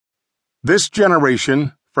This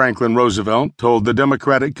generation, Franklin Roosevelt told the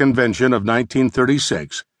Democratic Convention of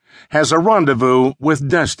 1936, has a rendezvous with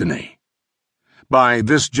destiny. By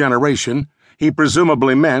this generation, he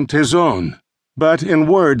presumably meant his own, but in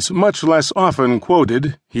words much less often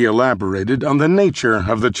quoted, he elaborated on the nature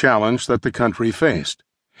of the challenge that the country faced,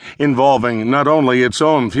 involving not only its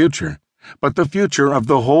own future, but the future of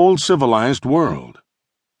the whole civilized world.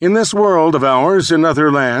 In this world of ours in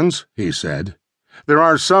other lands, he said, there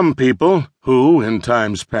are some people who, in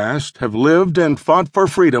times past, have lived and fought for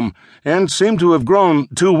freedom and seem to have grown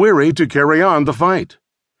too weary to carry on the fight.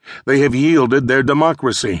 They have yielded their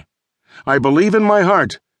democracy. I believe in my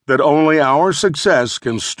heart that only our success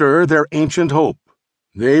can stir their ancient hope.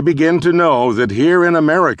 They begin to know that here in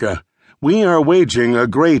America, we are waging a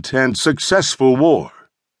great and successful war.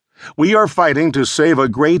 We are fighting to save a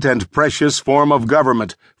great and precious form of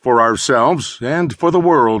government for ourselves and for the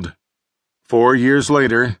world. 4 years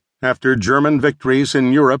later, after German victories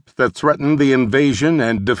in Europe that threatened the invasion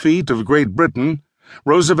and defeat of Great Britain,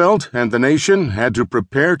 Roosevelt and the nation had to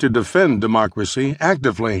prepare to defend democracy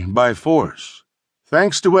actively by force.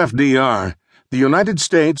 Thanks to FDR, the United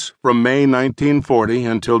States, from May 1940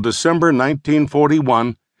 until December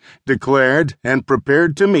 1941, declared and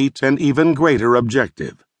prepared to meet an even greater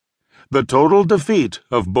objective: the total defeat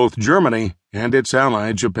of both Germany and its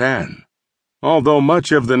ally Japan. Although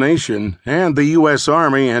much of the nation and the U.S.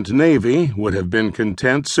 Army and Navy would have been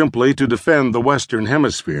content simply to defend the Western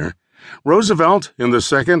Hemisphere, Roosevelt, in the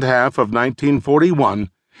second half of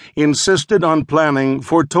 1941, insisted on planning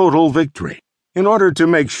for total victory in order to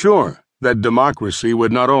make sure that democracy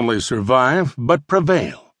would not only survive but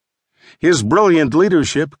prevail. His brilliant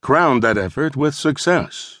leadership crowned that effort with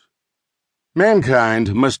success.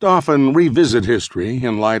 Mankind must often revisit history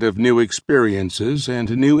in light of new experiences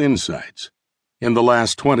and new insights. In the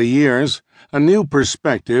last 20 years, a new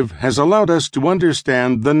perspective has allowed us to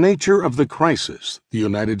understand the nature of the crisis the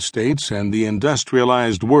United States and the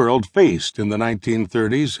industrialized world faced in the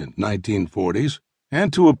 1930s and 1940s,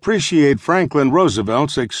 and to appreciate Franklin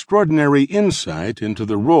Roosevelt's extraordinary insight into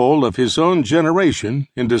the role of his own generation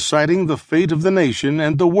in deciding the fate of the nation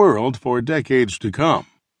and the world for decades to come.